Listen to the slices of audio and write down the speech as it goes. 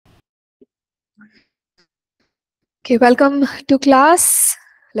Okay, welcome to class.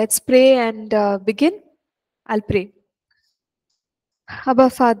 Let's pray and begin. I'll pray. Abba,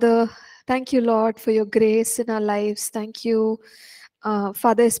 Father, thank you, Lord, for your grace in our lives. Thank you,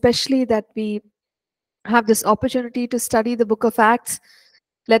 Father, especially that we have this opportunity to study the book of Acts.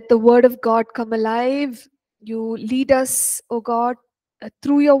 Let the word of God come alive. You lead us, oh God,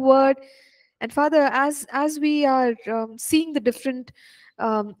 through your word. And Father, as we are seeing the different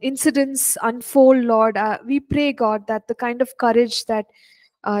incidents unfold, Lord, we pray, God, that the kind of courage that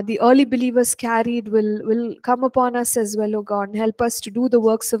the early believers carried will come upon us as well, oh God, and help us to do the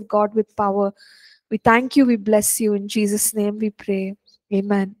works of God with power. We thank you, we bless you. In Jesus' name we pray.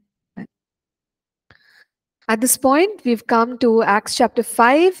 Amen. At this point, we've come to Acts chapter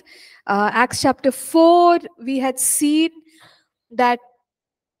 5. Acts chapter 4, we had seen that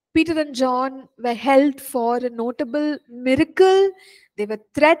Peter and John were held for a notable miracle. They were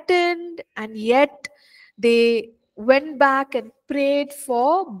threatened, and yet they went back and prayed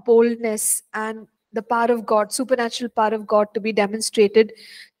for boldness and the power of God, supernatural power of God to be demonstrated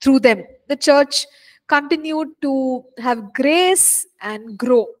through them. The church continued to have grace and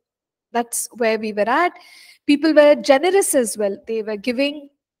grow. That's where we were at. People were generous as well. They were giving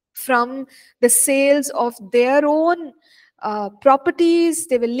from the sales of their own properties.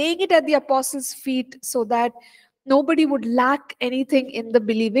 They were laying it at the apostles' feet so that nobody would lack anything in the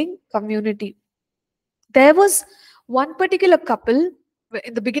believing community. There was one particular couple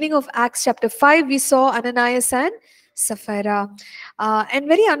in the beginning of Acts chapter 5. We saw Ananias and Sapphira, and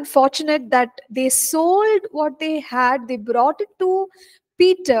very unfortunate that they sold what they had, they brought it to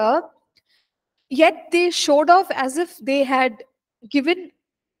Peter, yet they showed off as if they had given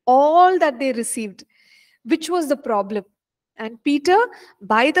all that they received, which was the problem. And Peter,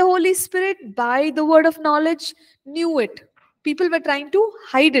 by the Holy Spirit, by the word of knowledge, knew it. People were trying to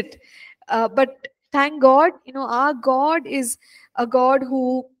hide it. But thank God, our God is a God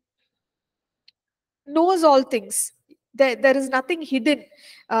who knows all things. There is nothing hidden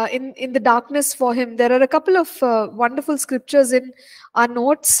in the darkness for him. There are a couple of wonderful scriptures in our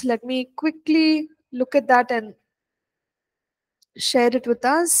notes. Let me quickly look at that and share it with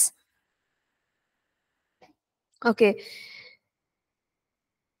us. Okay.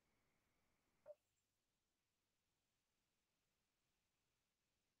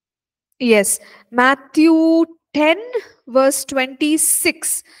 Yes. Matthew 10, verse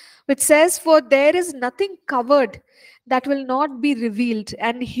 26, which says, "For there is nothing covered that will not be revealed,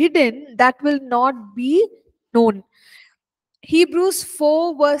 and hidden that will not be known." Hebrews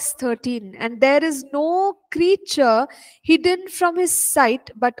 4, verse 13, "And there is no creature hidden from his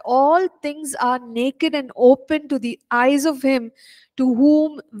sight, but all things are naked and open to the eyes of him to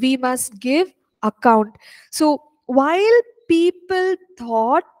whom we must give account." So while people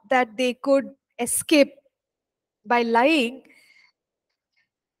thought that they could escape by lying,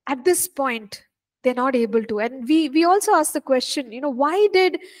 at this point they're not able to. And we also ask the question, why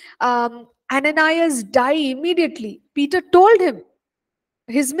did Ananias die immediately? Peter told him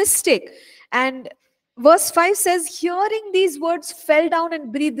his mistake. And verse 5 says, "Hearing these words, fell down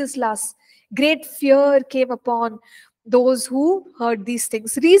and breathed his last. Great fear came upon those who heard these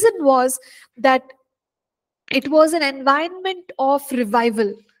things." Reason was that it was an environment of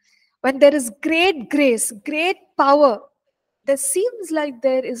revival. When there is great grace, great power, there seems like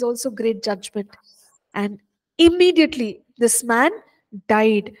there is also great judgment. And immediately this man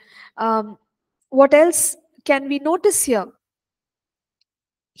died. What else can we notice here?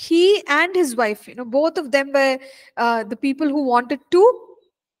 He and his wife, both of them were the people who wanted to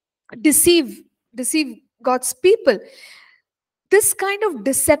deceive deceive God's people. This kind of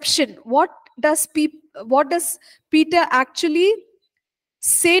deception, what does Peter actually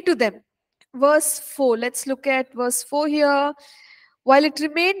say to them? Verse 4, let's look at verse 4 here. "While it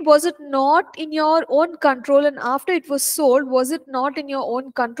remained, was it not in your own control? And after it was sold, was it not in your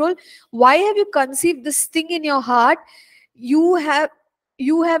own control? Why have you conceived this thing in your heart? You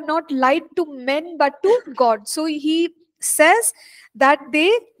have not lied to men but to God." So he says that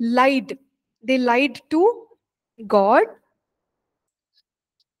they lied. They lied to God.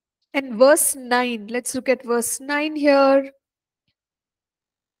 And verse 9, let's look at verse 9 here.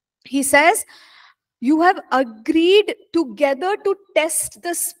 He says, "You have agreed together to test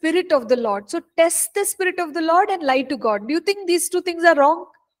the Spirit of the Lord." So test the Spirit of the Lord and lie to God. Do you think these two things are wrong?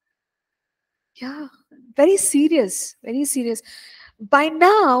 Yeah, very serious, very serious. By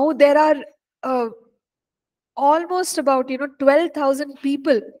now, there are uh, almost about 12,000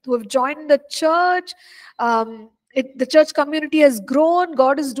 people who have joined the church. The church community has grown.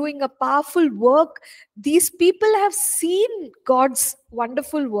 God is doing a powerful work. These people have seen God's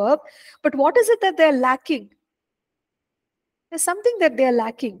wonderful work. But what is it that they're lacking? There's something that they're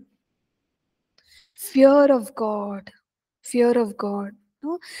lacking. Fear of God. Fear of God.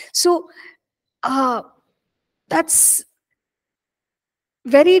 No? So that's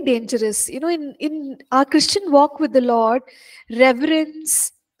very dangerous. In our Christian walk with the Lord,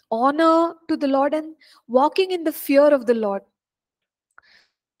 reverence, honor to the Lord, and walking in the fear of the Lord.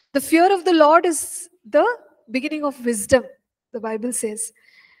 The fear of the Lord is the beginning of wisdom, the Bible says.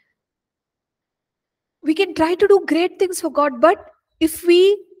 We can try to do great things for God, but if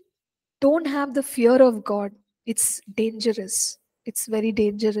we don't have the fear of God, it's dangerous. It's very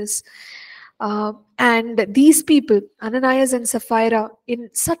dangerous. And these people, Ananias and Sapphira, in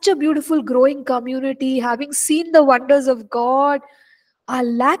such a beautiful growing community, having seen the wonders of God, are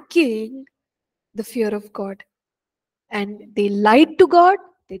lacking the fear of God. And they lied to God,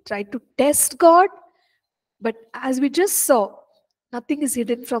 they tried to test God. But as we just saw, nothing is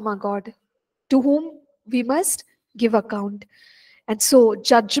hidden from our God, to whom we must give account. And so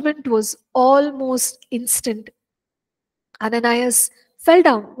judgment was almost instant. Ananias fell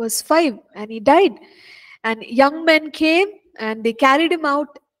down, verse 5, and he died. And young men came and they carried him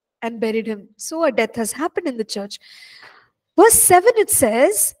out and buried him. So a death has happened in the church. Verse 7, it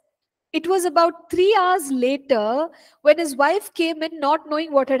says, it was about 3 hours later when his wife came in, not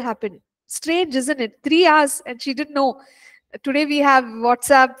knowing what had happened. Strange, isn't it? 3 hours and she didn't know. Today we have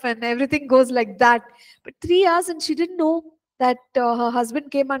WhatsApp and everything goes like that. But 3 hours and she didn't know that her husband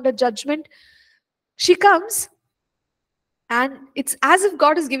came under judgment. She comes and it's as if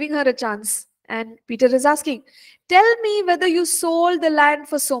God is giving her a chance. And Peter is asking, tell me whether you sold the land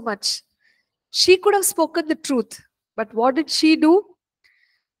for so much. She could have spoken the truth. But what did she do?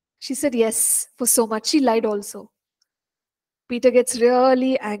 She said, yes, for so much. She lied also. Peter gets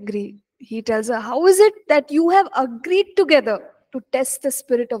really angry. He tells her, how is it that you have agreed together to test the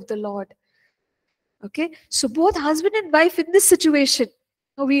Spirit of the Lord? Okay, so both husband and wife in this situation,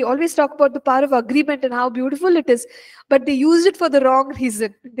 we always talk about the power of agreement and how beautiful it is, but they used it for the wrong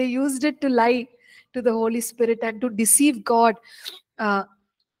reason. They used it to lie to the Holy Spirit and to deceive God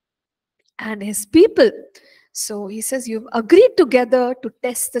and his people. So he says, you've agreed together to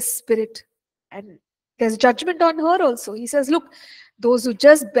test the Spirit, and there's judgment on her also. He says, look, those who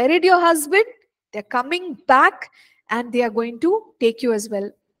just buried your husband, they're coming back and they are going to take you as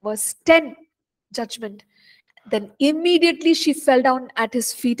well. Verse 10, judgment. Then immediately she fell down at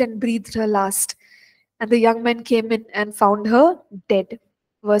his feet and breathed her last. And the young men came in and found her dead.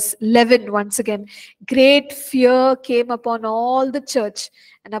 Verse 11, once again, great fear came upon all the church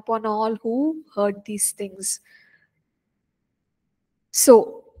and upon all who heard these things.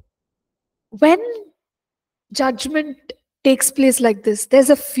 So, when judgment takes place like this, there's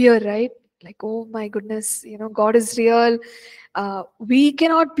a fear, right? Like, oh my goodness, God is real. We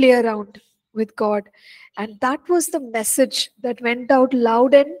cannot play around with God. And that was the message that went out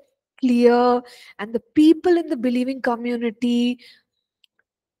loud and clear. And the people in the believing community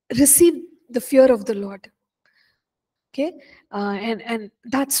received the fear of the Lord. Okay, and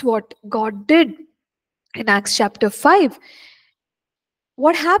that's what God did in Acts chapter 5.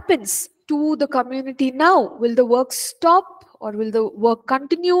 What happens to the community now? Will the work stop or will the work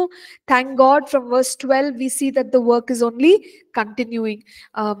continue? Thank God, from verse 12 we see that the work is only continuing.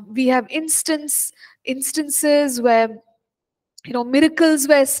 We have instances where miracles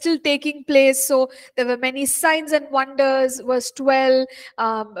were still taking place. So there were many signs and wonders. Verse 12,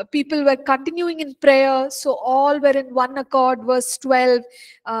 people were continuing in prayer, so all were in one accord. Verse 12,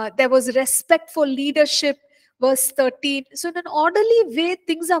 there was respect for leadership. Verse 13, so in an orderly way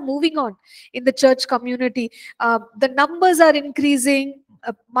things are moving on in the church community. The numbers are increasing,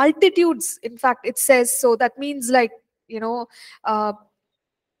 multitudes, in fact it says. So that means, like, the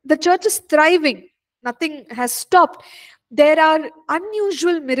church is thriving. Nothing has stopped. There are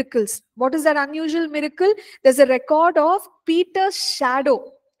unusual miracles. What is that unusual miracle? There's a record of Peter's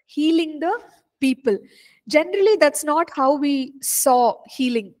shadow healing the people. Generally, that's not how we saw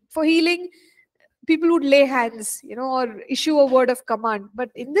healing. For healing, people would lay hands, or issue a word of command. But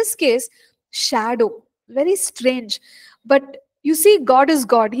in this case, shadow. Very strange. But you see, God is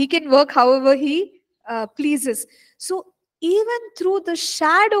God. He can work however He pleases. So even through the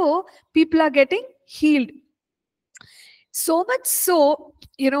shadow, people are getting healed. So much so,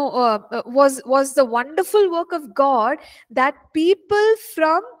 was the wonderful work of God that people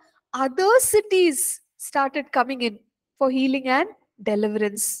from other cities started coming in for healing and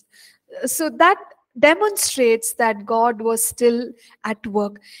deliverance. So that demonstrates that God was still at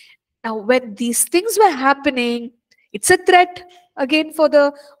work. Now, when these things were happening, It's a threat again for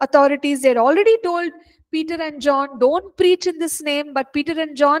the authorities. They had already told Peter and John, don't preach in this name. But Peter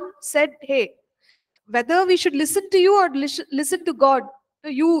and John said, hey, whether we should listen to you or listen to God,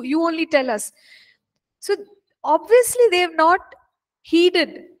 you only tell us. So obviously they have not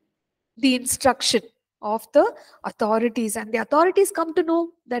heeded the instruction of the authorities, and the authorities come to know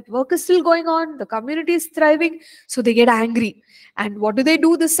that work is still going on, the community is thriving, so they get angry. And what do they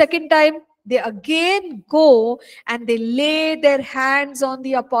do the second time? They again go and they lay their hands on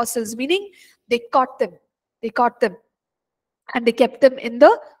the apostles, meaning they caught them. And they kept them in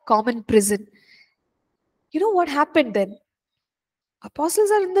the common prison. You know what happened then? Apostles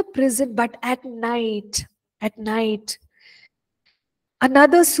are in the prison, but at night,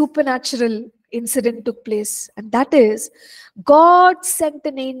 another supernatural incident took place, and that is God sent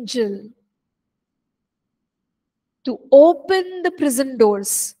an angel to open the prison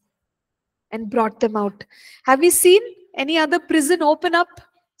doors and brought them out. Have you seen any other prison open up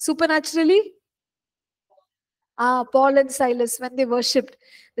supernaturally? Paul and Silas, when they worshipped,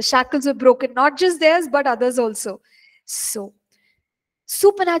 the shackles were broken, not just theirs, but others also. So,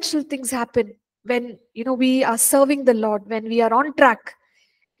 supernatural things happen when we are serving the Lord, when we are on track.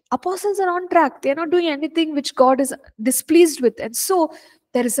 Apostles are on track. They're not doing anything which God is displeased with. And so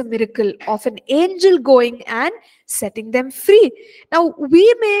there is a miracle of an angel going and setting them free. Now,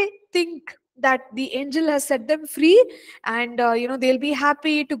 we may think that the angel has set them free and, they'll be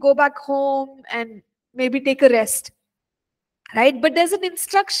happy to go back home and maybe take a rest. Right? But there's an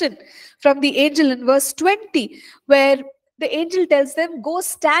instruction from the angel in verse 20 where the angel tells them, go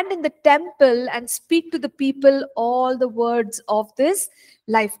stand in the temple and speak to the people all the words of this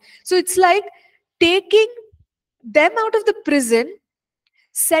life. So it's like taking them out of the prison,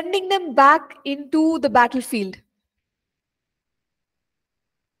 sending them back into the battlefield.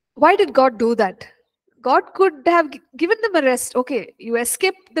 Why did God do that? God could have given them a rest. Okay, you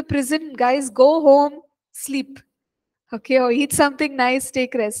escaped the prison, guys, go home, sleep. Okay, or eat something nice,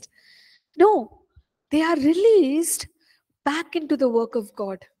 take rest. No, they are released back into the work of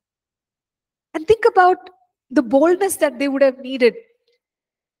God. And think about the boldness that they would have needed.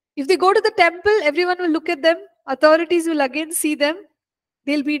 If they go to the temple, everyone will look at them. Authorities will again see them.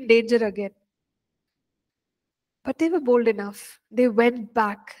 They'll be in danger again. But they were bold enough. They went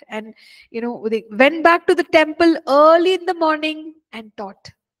back and, they went back to the temple early in the morning and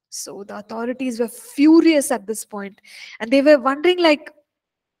taught. So the authorities were furious at this point. And they were wondering like,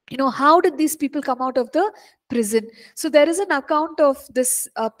 how did these people come out of the prison? So there is an account of this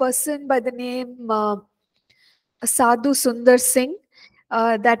person by the name Sadhu Sundar Singh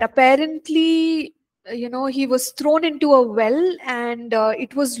that apparently, he was thrown into a well and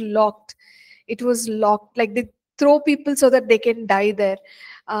it was locked. It was locked. Like they throw people so that they can die there.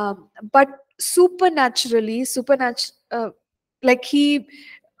 But supernaturally, like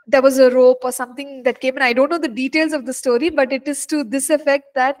there was a rope or something that came in. I don't know the details of the story, but it is to this effect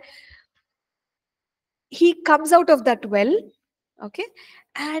that he comes out of that well, okay,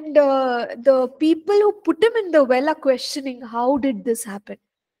 and the people who put him in the well are questioning, how did this happen?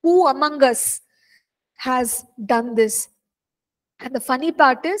 Who among us has done this? And the funny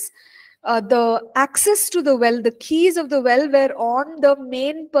part is, the access to the well, the keys of the well were on the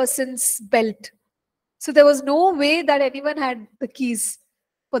main person's belt. So there was no way that anyone had the keys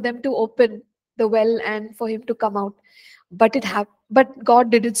for them to open the well and for him to come out. But but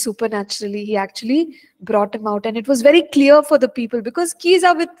God did it supernaturally. He actually brought him out. And it was very clear for the people because keys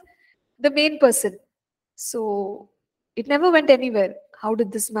are with the main person. So it never went anywhere. How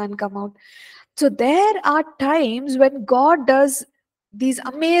did this man come out? So there are times when God does these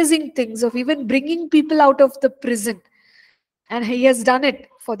amazing things of even bringing people out of the prison. And he has done it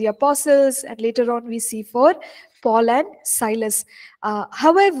for the apostles, and later on we see for Paul and Silas.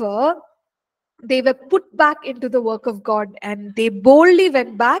 However, they were put back into the work of God and they boldly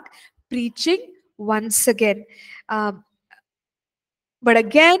went back preaching once again. But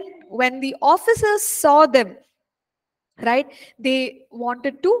again, when the officers saw them, right, they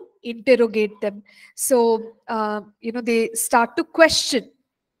wanted to interrogate them. So, they start to question.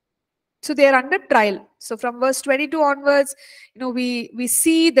 So they are under trial. So from verse 22 onwards, we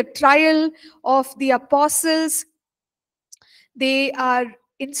see the trial of the apostles. They are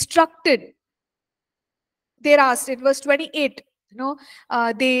instructed. They're asked in verse 28,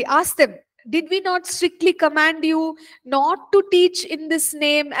 they asked them, did we not strictly command you not to teach in this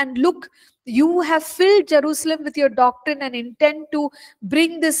name? And look, you have filled Jerusalem with your doctrine and intend to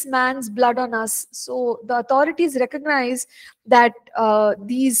bring this man's blood on us. So the authorities recognize that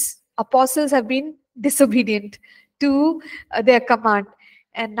these apostles have been disobedient to their command.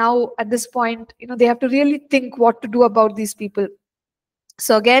 And now at this point, they have to really think what to do about these people.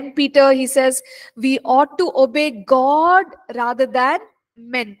 So again, Peter, he says, we ought to obey God rather than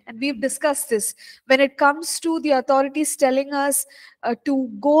men. And we've discussed this. When it comes to the authorities telling us to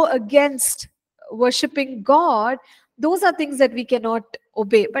go against worshiping God, those are things that we cannot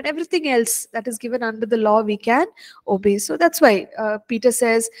obey. But everything else that is given under the law, we can obey. So that's why Peter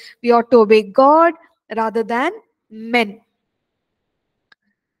says we ought to obey God rather than men.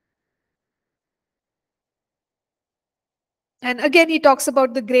 And again, he talks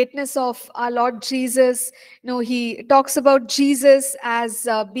about the greatness of our Lord Jesus. He talks about Jesus as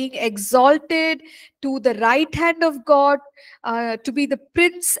being exalted to the right hand of God, to be the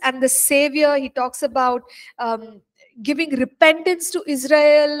Prince and the Savior. He talks about giving repentance to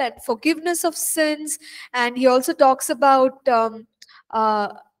Israel and forgiveness of sins. And he also talks about the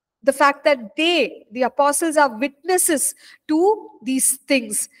fact that the apostles, are witnesses to these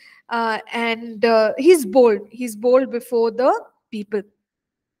things. And he's bold. He's bold before the people.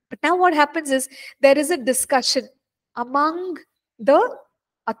 But now what happens is there is a discussion among the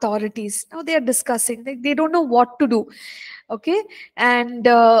authorities. Now they are discussing. They don't know what to do. Okay. And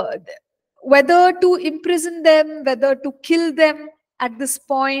whether to imprison them, whether to kill them at this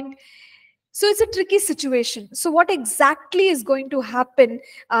point. So it's a tricky situation. So what exactly is going to happen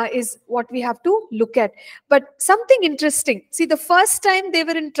is what we have to look at. But something interesting. See, the first time they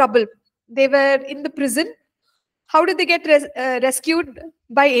were in trouble, they were in the prison. How did they get rescued?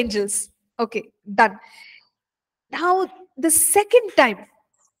 By angels. Okay, done. Now, the second time,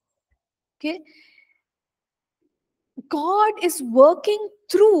 okay, God is working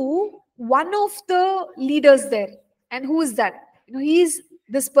through one of the leaders there. And who is that? He's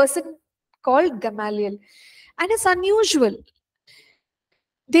this person called Gamaliel. And it's unusual.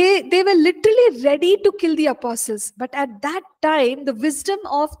 They were literally ready to kill the apostles. But at that time, the wisdom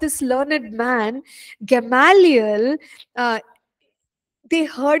of this learned man, Gamaliel, they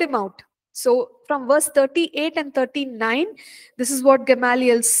heard him out. So from verse 38 and 39, this is what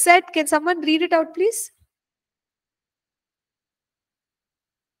Gamaliel said. Can someone read it out, please?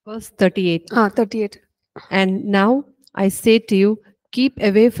 Verse 38. 38. And now I say to you, keep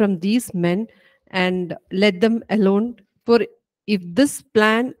away from these men and let them alone. For if this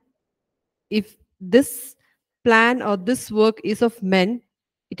plan or this work is of men,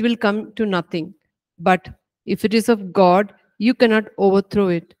 it will come to nothing. But if it is of God, you cannot overthrow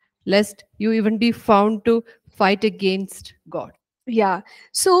it, lest you even be found to fight against God. Yeah.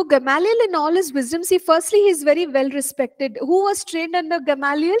 So Gamaliel in all his wisdom, see, firstly, he's very well respected. Who was trained under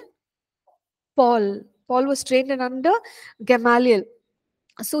Gamaliel? Paul. Paul was trained under Gamaliel.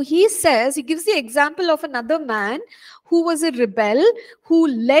 So he says, he gives the example of another man who was a rebel, who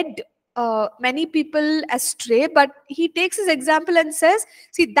led many people astray. But he takes his example and says,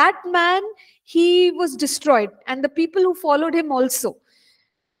 see, that man, he was destroyed, and the people who followed him also,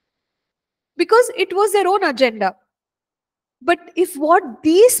 because it was their own agenda. But if what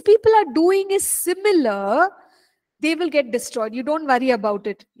these people are doing is similar, they will get destroyed. You don't worry about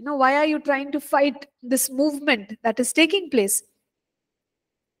it. Why are you trying to fight this movement that is taking place?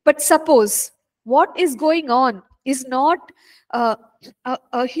 But suppose what is going on is not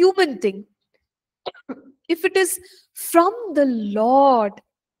a human thing. If it is from the Lord,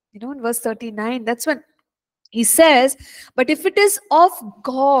 in verse 39, that's when he says, but if it is of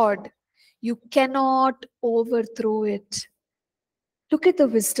God, you cannot overthrow it. Look at the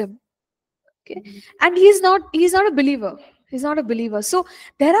wisdom. Okay. And he's not a believer. He's not a believer. So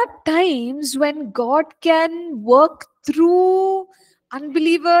there are times when God can work through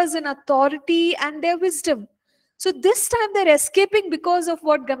unbelievers in authority and their wisdom. So this time they're escaping because of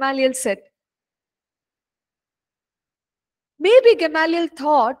what Gamaliel said. Maybe Gamaliel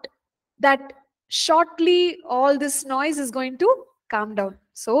thought that shortly all this noise is going to calm down.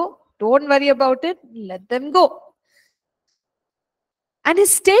 So don't worry about it. Let them go. And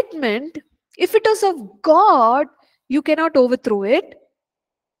his statement, if it is of God, you cannot overthrow it.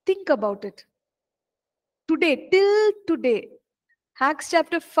 Think about it. Today, till today, Acts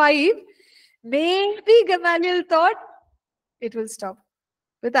chapter 5, maybe Gamaliel thought it will stop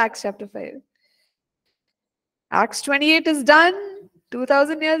with Acts chapter 5. Acts 28 is done,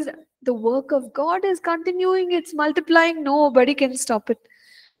 2000 years, the work of God is continuing, it's multiplying, nobody can stop it.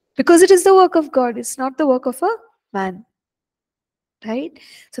 Because it is the work of God, it's not the work of a man. Right?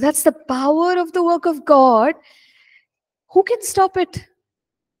 So that's the power of the work of God. Who can stop it?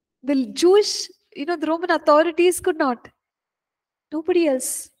 The Jewish, the Roman authorities could not. Nobody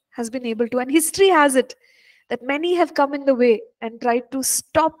else has been able to. And history has it that many have come in the way and tried to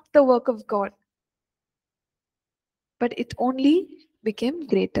stop the work of God. But it only became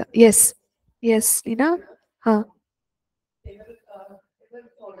greater. Yes. Yes, Lina? Huh.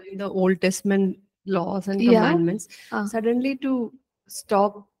 Following the Old Testament laws and Yeah. commandments, suddenly to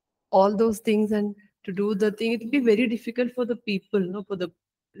stop all those things and to do the thing, it will be very difficult for the people, no, for the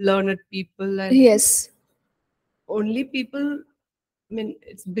learned people, and Yes. only people. I mean,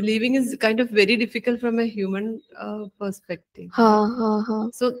 it's believing is kind of very difficult from a human perspective. Huh, huh, huh.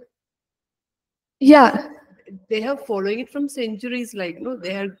 So Yeah. they have following it from centuries. Like no,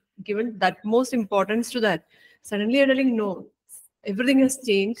 they have given that most importance to that. Suddenly, you're telling no, everything has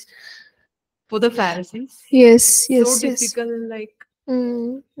changed for the Pharisees. Yes, So yes, yes. difficult, like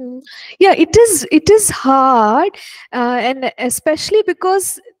Yeah, it is hard, and especially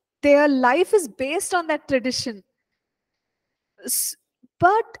because their life is based on that tradition.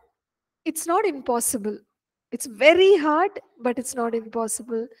 But it's not impossible. It's very hard, but it's not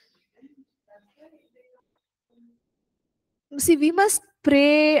impossible. See, we must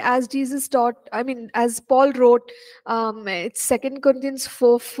pray as Jesus taught. I mean, as Paul wrote, it's 2 Corinthians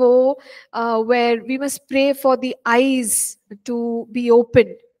 4:4, where we must pray for the eyes to be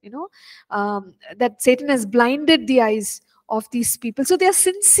open. That Satan has blinded the eyes of these people. So they are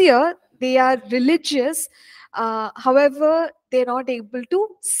sincere, they are religious. However, they're not able to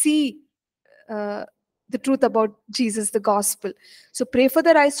see uh, the truth about Jesus, the gospel. So pray for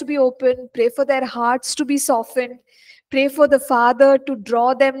their eyes to be open, pray for their hearts to be softened, pray for the Father to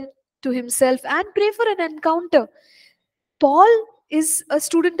draw them to Himself, and pray for an encounter. Paul is a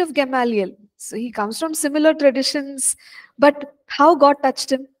student of Gamaliel, so he comes from similar traditions, but how God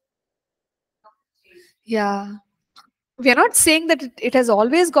touched him? Yeah. We are not saying that it has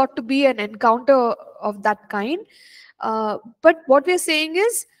always got to be an encounter of that kind, but what we are saying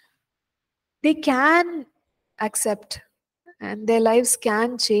is they can accept and their lives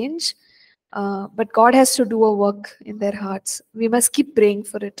can change, but God has to do a work in their hearts. We must keep praying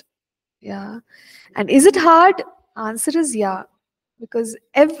for it. Yeah. And is it hard? Answer is yeah, because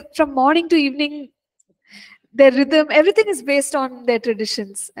from morning to evening, their rhythm, everything is based on their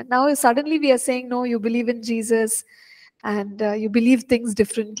traditions, and now suddenly we are saying no, you believe in Jesus, and you believe things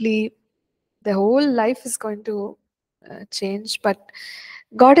differently. The whole life is going to change, but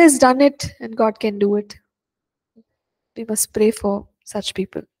God has done it and God can do it. We must pray for such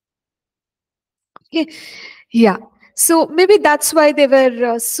people. Okay. Yeah. So maybe that's why they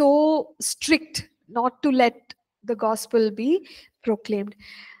were so strict not to let the gospel be proclaimed.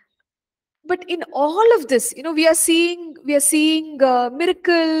 But in all of this, we are seeing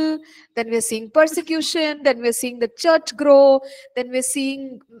miracle, then we are seeing persecution, then we are seeing the church grow, then we're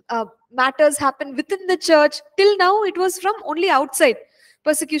seeing matters happen within the church. Till now it was from only outside,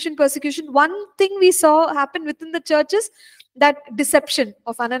 persecution. One thing we saw happen within the church is that deception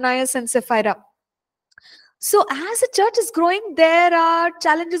of Ananias and Sapphira. So as the church is growing, there are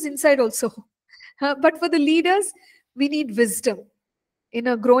challenges inside also. But for the leaders, we need wisdom in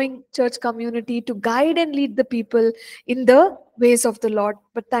a growing church community to guide and lead the people in the ways of the Lord.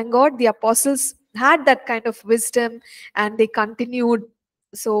 But thank God the apostles had that kind of wisdom and they continued.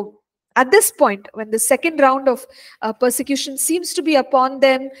 So at this point, when the second round of persecution seems to be upon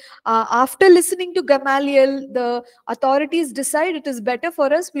them, after listening to Gamaliel, the authorities decide it is better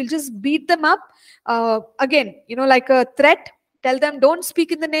for us, we'll just beat them up. Again, like a threat, tell them don't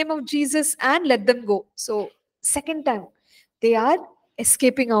speak in the name of Jesus and let them go. So, second time, they are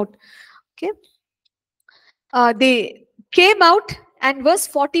escaping out. Okay. They came out, and verse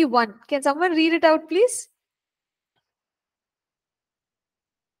 41. Can someone read it out, please?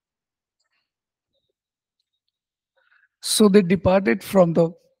 So they departed from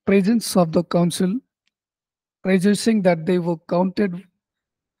the presence of the council, rejoicing that they were counted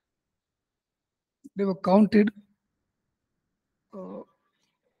uh,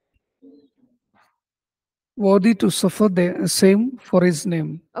 worthy to suffer the same for his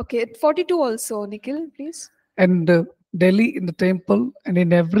name. Okay, 42 also, Nikhil, please. And daily in the temple and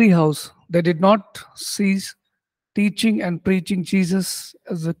in every house, they did not cease teaching and preaching Jesus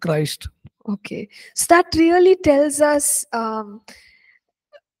as the Christ. Okay, so that really tells us, at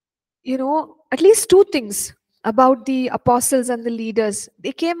least two things about the apostles and the leaders.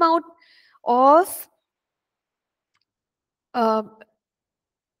 They came out of uh,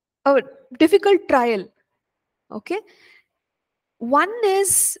 a difficult trial. Okay, one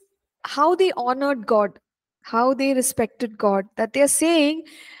is how they honored God, how they respected God, that they are saying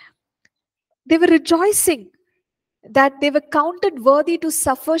they were rejoicing that they were counted worthy to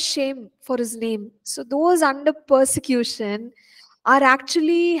suffer shame for his name. So those under persecution are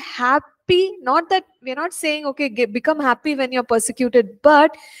actually happy. Not that we're not saying, okay, become happy when you're persecuted,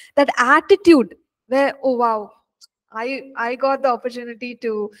 but that attitude where, oh wow, I got the opportunity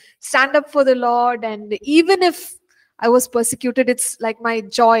to stand up for the Lord, and even if I was persecuted, it's like my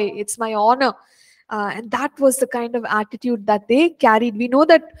joy, it's my honor. And that was the kind of attitude that they carried. We know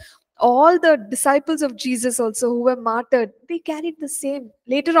that all the disciples of Jesus also who were martyred, they carried the same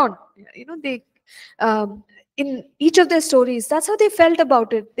later on. They in each of their stories, that's how they felt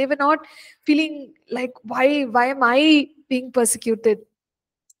about it. They were not feeling like, why am I being persecuted?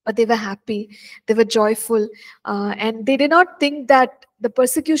 But they were happy, they were joyful, and they did not think that the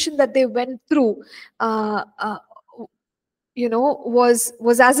persecution that they went through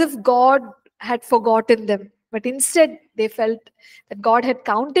was as if God had forgotten them, but instead they felt that God had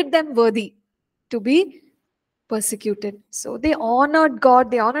counted them worthy to be persecuted. So they honored God,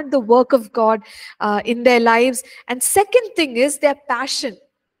 they honored the work of God in their lives. And second thing is their passion.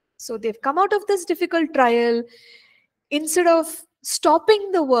 So they've come out of this difficult trial. Instead of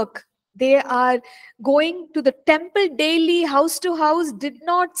stopping the work, they are going to the temple daily, house to house, did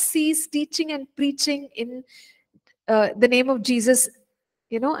not cease teaching and preaching in the name of Jesus,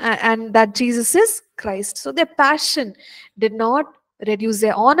 and that Jesus is Christ. So their passion did not reduce.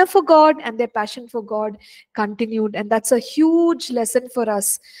 Their honor for God and their passion for God continued. And that's a huge lesson for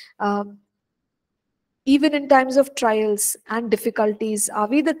us. Even in times of trials and difficulties, are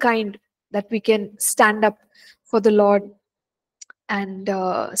we the kind that we can stand up for the Lord and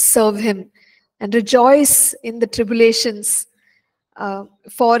serve Him and rejoice in the tribulations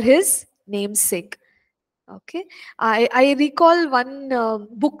for His name's sake? Okay. I recall one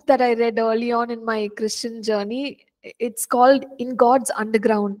book that I read early on in my Christian journey. It's called In God's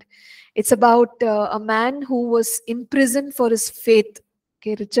Underground. It's about a man who was imprisoned for his faith.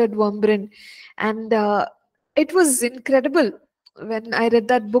 Okay, Richard Wurmbrand. And it was incredible when I read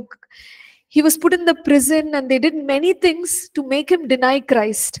that book. He was put in the prison and they did many things to make him deny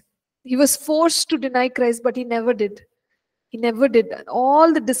Christ. He was forced to deny Christ, but he never did. He never did.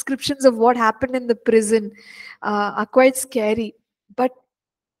 All the descriptions of what happened in the prison are quite scary. But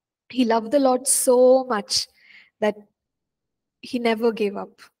he loved the Lord so much that he never gave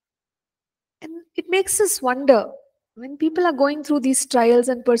up. And it makes us wonder, when people are going through these trials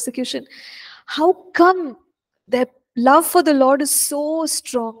and persecution, how come their love for the Lord is so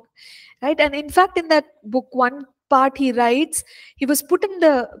strong? Right? And in fact, in that book, one part he writes, he was put in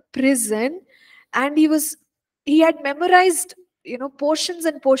the prison and he had memorized portions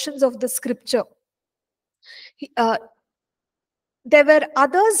and portions of the scripture. There were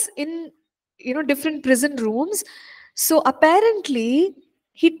others in different prison rooms. So apparently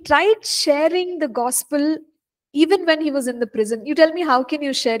he tried sharing the gospel even when he was in the prison. You tell me, how can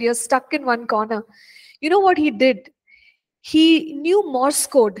you share? You're stuck in one corner. You know what he did? He knew Morse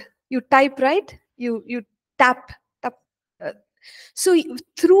code. You type, right? You tap. uh, so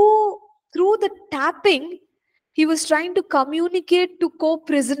through the tapping, he was trying to communicate to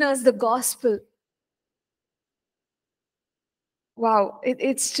co-prisoners the gospel. Wow,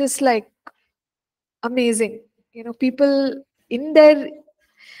 it's just like amazing. People in their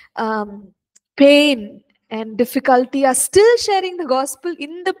pain and difficulty are still sharing the gospel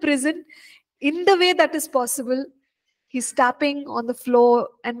in the prison in the way that is possible. He's tapping on the floor,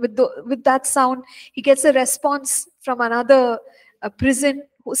 and with that sound, he gets a response from another prison,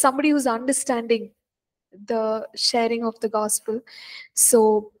 somebody who's understanding the sharing of the gospel.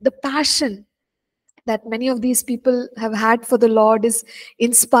 So the passion that many of these people have had for the Lord is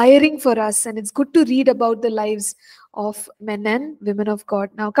inspiring for us, and it's good to read about the lives of men and women of God.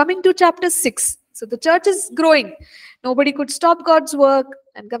 Now, coming to chapter 6. So the church is growing. Nobody could stop God's work,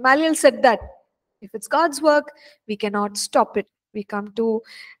 and Gamaliel said that if it's God's work, we cannot stop it. We come to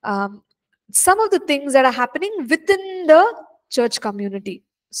some of the things that are happening within the church community.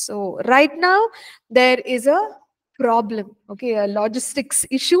 So right now, there is a problem. Okay, a logistics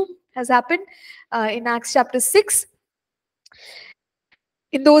issue has happened in Acts chapter 6.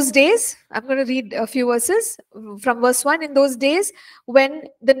 In those days, I'm going to read a few verses from verse 1. In those days, when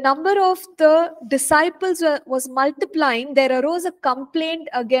the number of the disciples was multiplying, there arose a complaint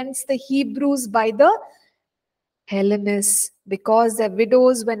against the Hebrews by the Hellenists because their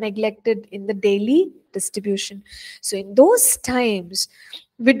widows were neglected in the daily distribution. So in those times,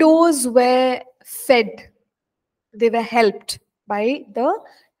 widows were fed, they were helped by the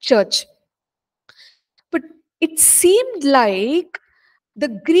church. But it seemed like the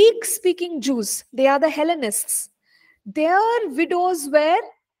Greek-speaking Jews, they are the Hellenists, their widows were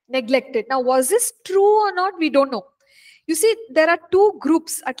neglected. Now, was this true or not? We don't know. You see, there are two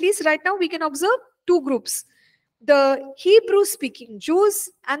groups. At least right now, we can observe two groups. The Hebrew-speaking Jews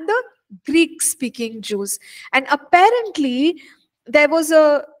and the Greek-speaking Jews. And apparently, there was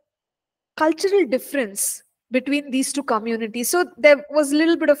a cultural difference between these two communities. So there was a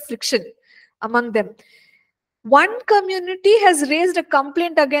little bit of friction among them. One community has raised a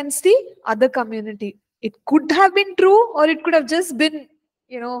complaint against the other community. It could have been true, or it could have just been,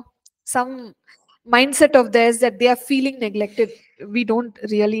 some mindset of theirs that they are feeling neglected. We don't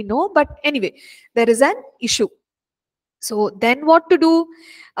really know. But anyway, there is an issue. So then what to do?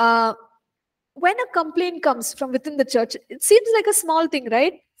 When a complaint comes from within the church, it seems like a small thing,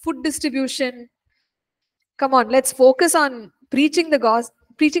 right? Food distribution. Come on, let's focus on preaching the gospel,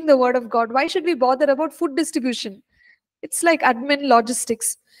 preaching the word of God. Why should we bother about food distribution? It's like admin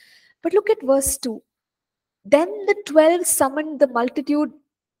logistics. But look at verse 2. Then the 12 summoned the multitude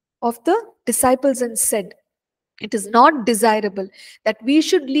of the disciples and said, it is not desirable that we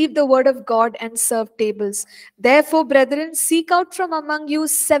should leave the word of God and serve tables. Therefore, brethren, seek out from among you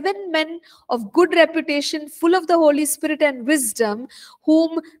 7 men of good reputation, full of the Holy Spirit and wisdom,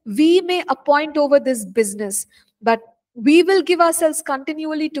 whom we may appoint over this business. But we will give ourselves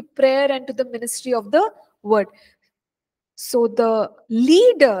continually to prayer and to the ministry of the word. So the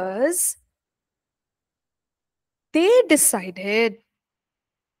leaders, they decided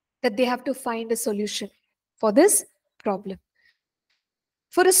that they have to find a solution for this problem.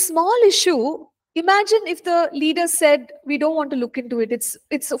 For a small issue, imagine if the leader said, we don't want to look into it.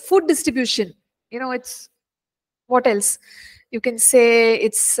 It's a food distribution. It's what else? You can say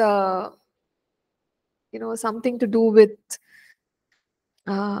it's, something to do with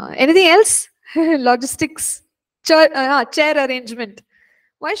anything else? Logistics, chair arrangement.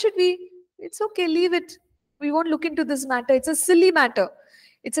 Why should we? It's okay, leave it. We won't look into this matter. It's a silly matter.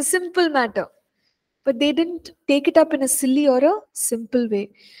 It's a simple matter. But they didn't take it up in a silly or a simple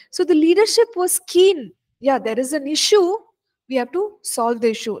way. So the leadership was keen. Yeah, there is an issue. We have to solve the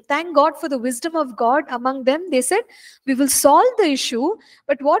issue. Thank God for the wisdom of God among them. They said, we will solve the issue.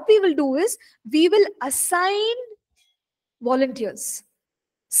 But what we will do is, we will assign volunteers.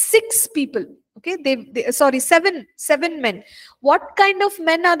 6 people. Okay, sorry, seven men. What kind of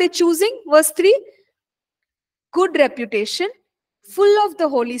men are they choosing? Verse 3. Good reputation, full of the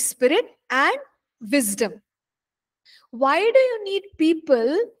Holy Spirit and wisdom. Why do you need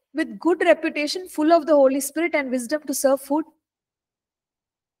people with good reputation, full of the Holy Spirit and wisdom to serve food?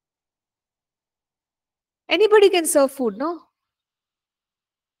 Anybody can serve food, no?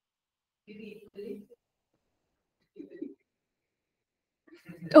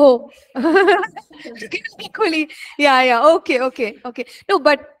 Oh, equally. Yeah. Okay. No,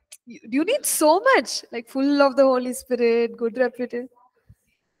 but you need so much, like full of the Holy Spirit, good reputation.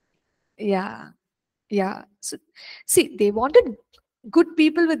 Yeah. So, see, they wanted good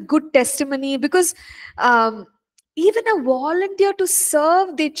people with good testimony, because even a volunteer to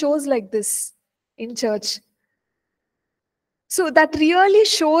serve, they chose like this in church. So that really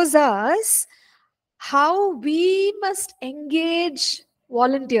shows us how we must engage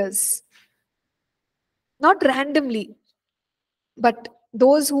volunteers, not randomly, but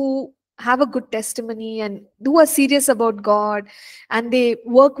those who have a good testimony and who are serious about God and they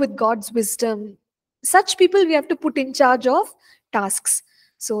work with God's wisdom. Such people we have to put in charge of tasks.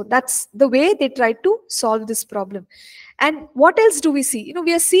 So that's the way they try to solve this problem. And what else do we see?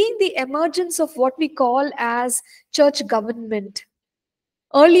 We are seeing the emergence of what we call as church government.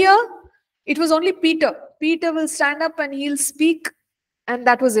 Earlier, it was only Peter. Peter will stand up and he'll speak, and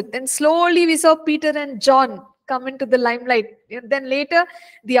that was it. Then slowly we saw Peter and John come into the limelight. Then later,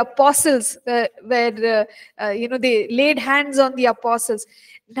 the apostles, they laid hands on the apostles.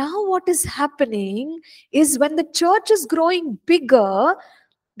 Now what is happening is, when the church is growing bigger,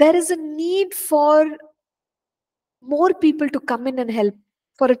 there is a need for more people to come in and help,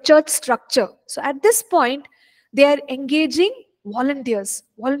 for a church structure. So at this point, they are engaging volunteers.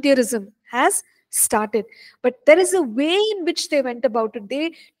 Volunteerism has started. But there is a way in which they went about it.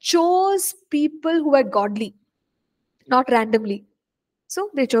 They chose people who were godly, not randomly. So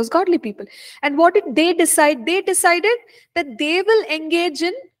they chose godly people. And what did they decide? They decided that they will engage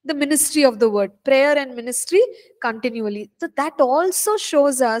in the ministry of the word, prayer and ministry continually. So that also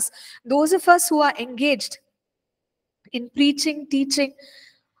shows us, those of us who are engaged in preaching, teaching,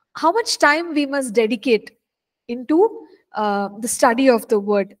 how much time we must dedicate into the study of the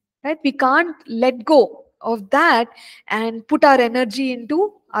word, right? We can't let go of that and put our energy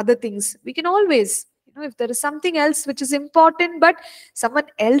into other things. We can always, if there is something else which is important but someone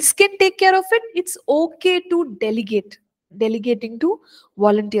else can take care of it, it's okay to delegating to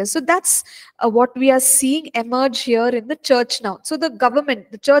volunteers. So that's what we are seeing emerge here in the church now. So the government,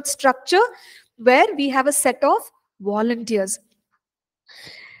 the church structure, where we have a set of volunteers.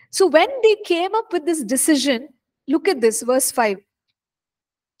 So when they came up with this decision, look at this, verse 5.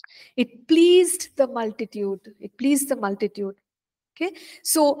 It pleased the multitude. It pleased the multitude. Okay,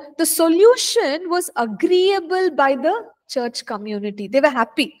 so the solution was agreeable by the church community. They were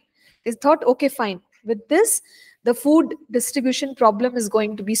happy. They thought, okay, fine. With this, the food distribution problem is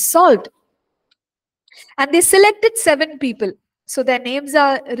going to be solved. And they selected 7 people. So their names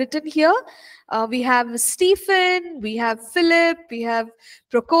are written here. We have Stephen, we have Philip, we have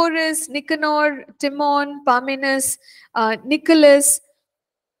Prochorus, Nicanor, Timon, Parmenas, Nicholas,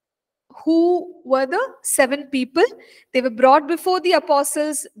 who were the 7 people. They were brought before the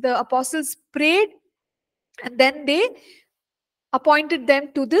apostles. The apostles prayed, and then they appointed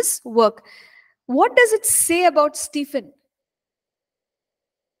them to this work. What does it say about Stephen?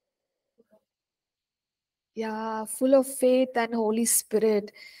 Yeah, full of faith and Holy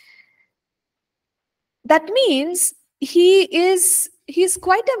Spirit. That means he's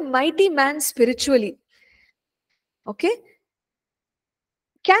quite a mighty man spiritually. Okay?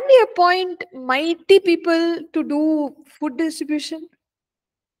 Can we appoint mighty people to do food distribution?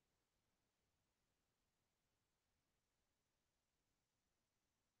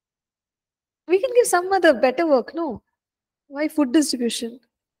 We can give some other better work, no? Why food distribution?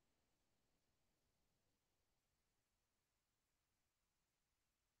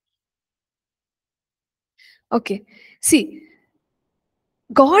 Okay. See,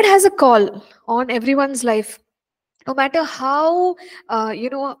 God has a call on everyone's life. No matter how,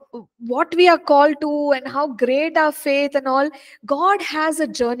 what we are called to and how great our faith and all, God has a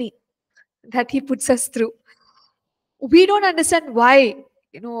journey that He puts us through. We don't understand why.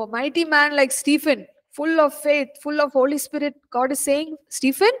 A mighty man like Stephen, full of faith, full of Holy Spirit, God is saying,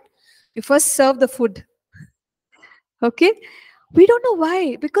 Stephen, you first serve the food. Okay? We don't know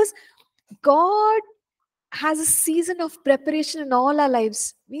why. Because God has a season of preparation in all our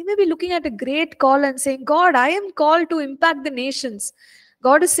lives. We may be looking at a great call and saying, God, I am called to impact the nations.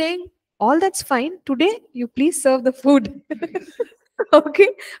 God is saying, all that's fine. Today, you please serve the food. Okay?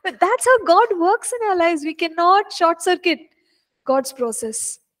 But that's how God works in our lives. We cannot short circuit God's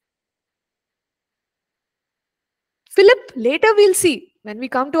process. Philip, later we'll see. When we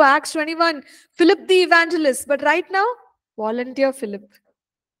come to Acts 21, Philip the evangelist. But right now, volunteer Philip.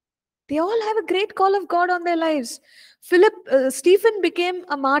 They all have a great call of God on their lives. Stephen became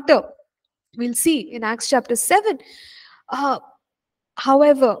a martyr. We'll see in Acts chapter 7.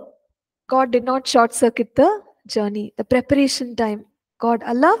 However, God did not short circuit the journey, the preparation time. God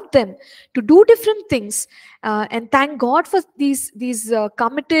allowed them to do different things. And thank God for these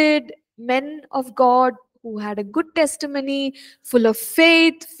committed men of God who had a good testimony, full of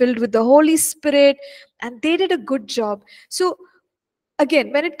faith, filled with the Holy Spirit, and they did a good job. So,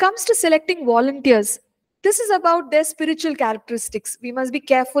 again, when it comes to selecting volunteers, this is about their spiritual characteristics. We must be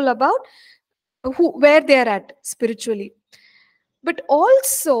careful about where they are at spiritually. But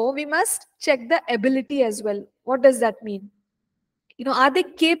also, we must check the ability as well. What does that mean? Are they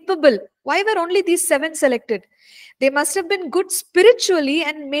capable? Why were only these 7 selected? They must have been good spiritually,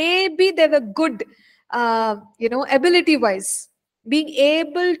 and maybe they were good, ability wise, being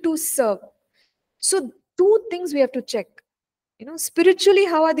able to serve. So, 2 things we have to check. Spiritually,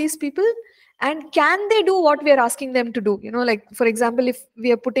 how are these people? And can they do what we are asking them to do? Like, for example, if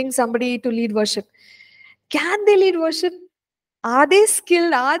we are putting somebody to lead worship, can they lead worship? Are they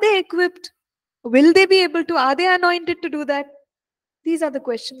skilled? Are they equipped? Will they be able to? Are they anointed to do that? These are the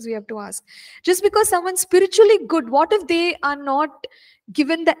questions we have to ask. Just because someone's spiritually good, what if they are not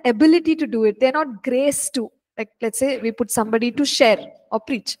given the ability to do it? They're not graced to. Like, let's say we put somebody to share or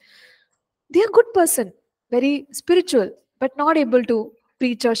preach. They're a good person, very spiritual, but not able to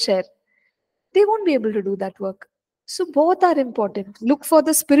preach or share. They won't be able to do that work. So both are important. Look for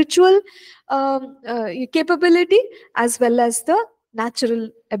the spiritual capability as well as the natural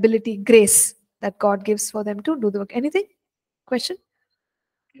ability, grace that God gives for them to do the work. Anything? Question?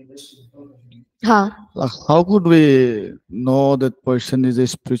 Huh. How could we know that person is a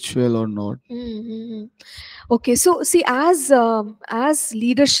spiritual or not? Mm-hmm. Okay, so see, as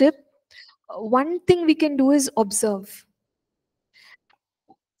leadership, one thing we can do is observe.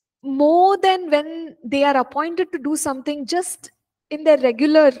 More than when they are appointed to do something just in their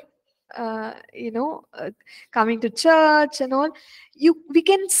regular coming to church and all, we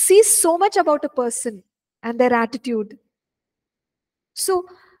can see so much about a person and their attitude. So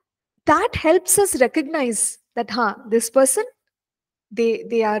that helps us recognize that this person,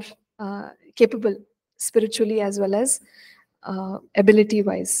 they are capable spiritually as well as ability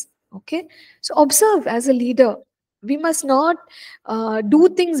wise. Okay, so observe as a leader. We must not do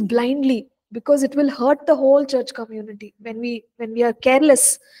things blindly, because it will hurt the whole church community when we are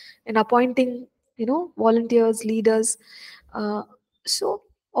careless in appointing volunteers, leaders. So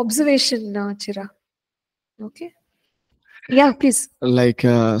observation, Chira. Okay. Yeah, please. Like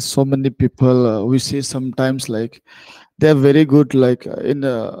so many people we see sometimes like they're very good like in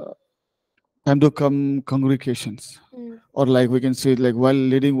time to come congregations, Mm, or like we can see like while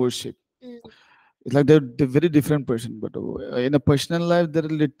leading worship, mm. it's like they're very different person, but in a personal life they're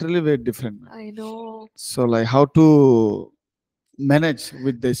literally very different. I know. So like how to manage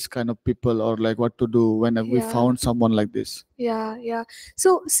with this kind of people, or like what to do when we Yeah. found someone like this? Yeah, yeah.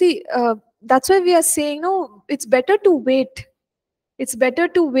 So see, that's why we are saying, no, it's better to wait. It's better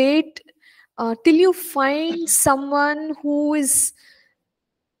to wait till you find someone who is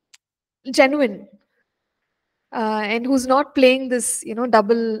genuine, and who's not playing this,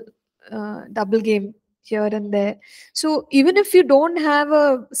 double game here and there. So even if you don't have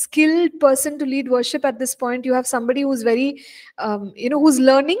a skilled person to lead worship at this point, you have somebody who's very, who's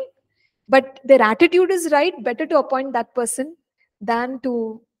learning, but their attitude is right. Better to appoint that person than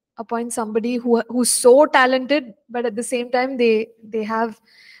to appoint somebody who's so talented, but at the same time they have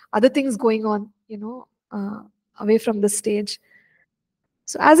other things going on, away from the stage.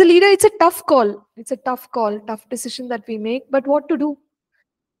 So as a leader, it's a tough call. It's a tough call, tough decision that we make. But what to do?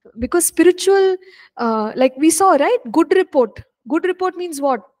 Because spiritual, like we saw, right? Good report. Good report means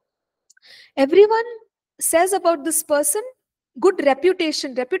what? Everyone says about this person, good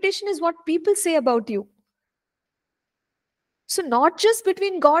reputation. Reputation is what people say about you. So not just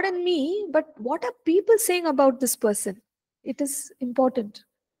between God and me, but what are people saying about this person? It is important.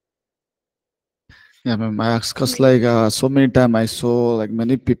 Yeah, ma'am. Cause like so many time I saw like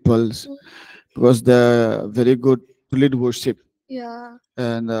many people's, because they're very good to lead worship, Yeah.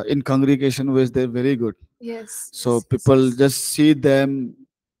 and in congregation ways they're very good. Yes. So Yes. Yes. people Yes. just see them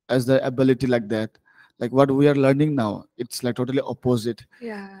as the ability like that. Like what we are learning now, it's like totally opposite.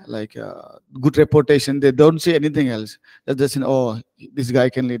 Yeah. Like good reputation, they don't see anything else. They're just in, oh, this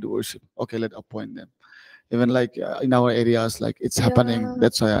guy can lead worship. Okay, let's appoint them. Even like in our areas, like it's happening. Yeah.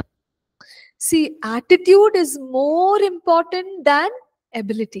 That's why. See, attitude is more important than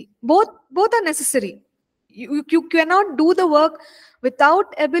ability. Both are necessary. You cannot do the work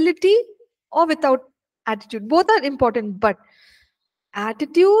without ability or without attitude. Both are important, but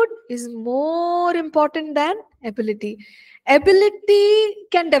attitude is more important than ability. Ability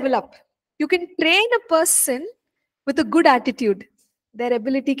can develop. You can train a person with a good attitude. Their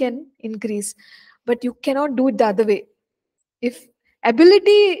ability can increase, but you cannot do it the other way. If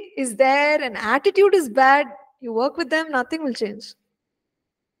ability is there and attitude is bad, you work with them, nothing will change.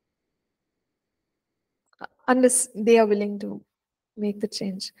 Unless they are willing to make the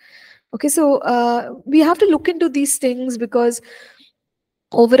change. Okay, so we have to look into these things, because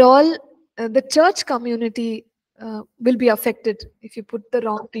overall, the church community will be affected if you put the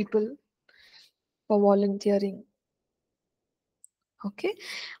wrong people for volunteering. Okay,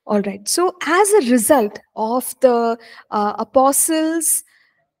 all right. So, as a result of the apostles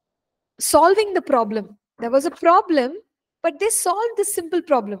solving the problem, there was a problem, but they solved this simple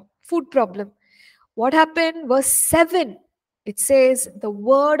problem, food problem. What happened? Verse 7, it says, the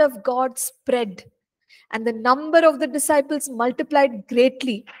word of God spread, and the number of the disciples multiplied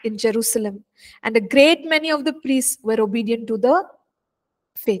greatly in Jerusalem, and a great many of the priests were obedient to the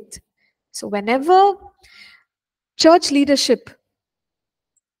faith. So, whenever church leadership,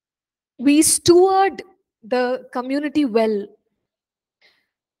 we steward the community well,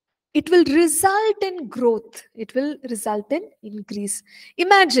 it will result in growth. It will result in increase.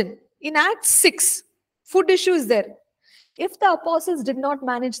 Imagine in Acts 6, food issue is there. If the apostles did not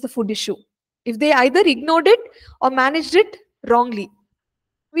manage the food issue, if they either ignored it or managed it wrongly,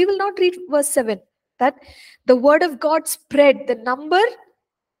 we will not read verse 7 that the word of God spread, the number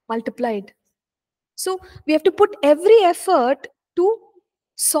multiplied. So we have to put every effort to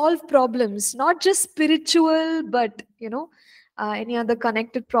solve problems, not just spiritual, but any other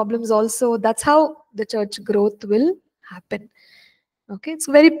connected problems also. That's how the church growth will happen. Okay, it's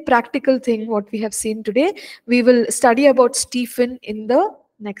a very practical thing what we have seen today. We will study about Stephen in the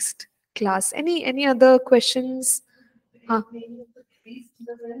next class. Any other questions? Huh?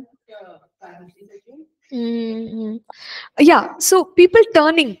 Mhm. Yeah, so people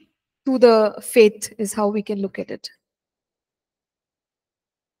turning to the faith is how we can look at it.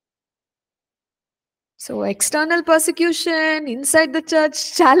 So external persecution, inside the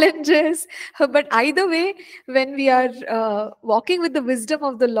church challenges, but either way, when we are walking with the wisdom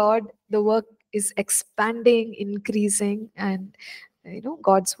of the Lord, the work is expanding, increasing, and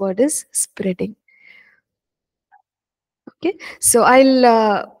God's word is spreading. Okay, so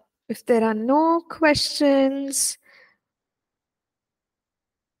if there are no questions,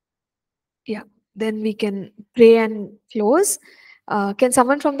 yeah, then we can pray and close. Can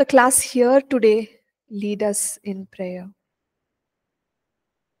someone from the class here today lead us in prayer?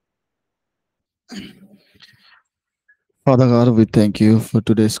 Father God, we thank you for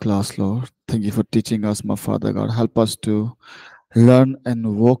today's class, Lord. Thank you for teaching us, my Father God. Help us to learn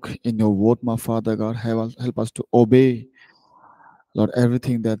and walk in your word, my Father God. Help us to obey, Lord,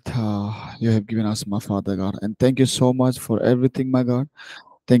 everything that you have given us, my Father God. And thank you so much for everything, my God.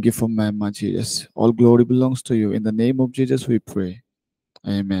 Thank you for my Jesus. All glory belongs to you. In the name of Jesus, we pray.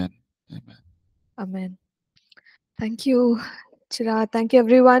 Amen. Amen. Amen. Thank you, Chira. Thank you,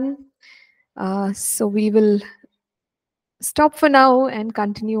 everyone. So we will stop for now and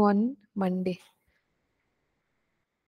continue on Monday.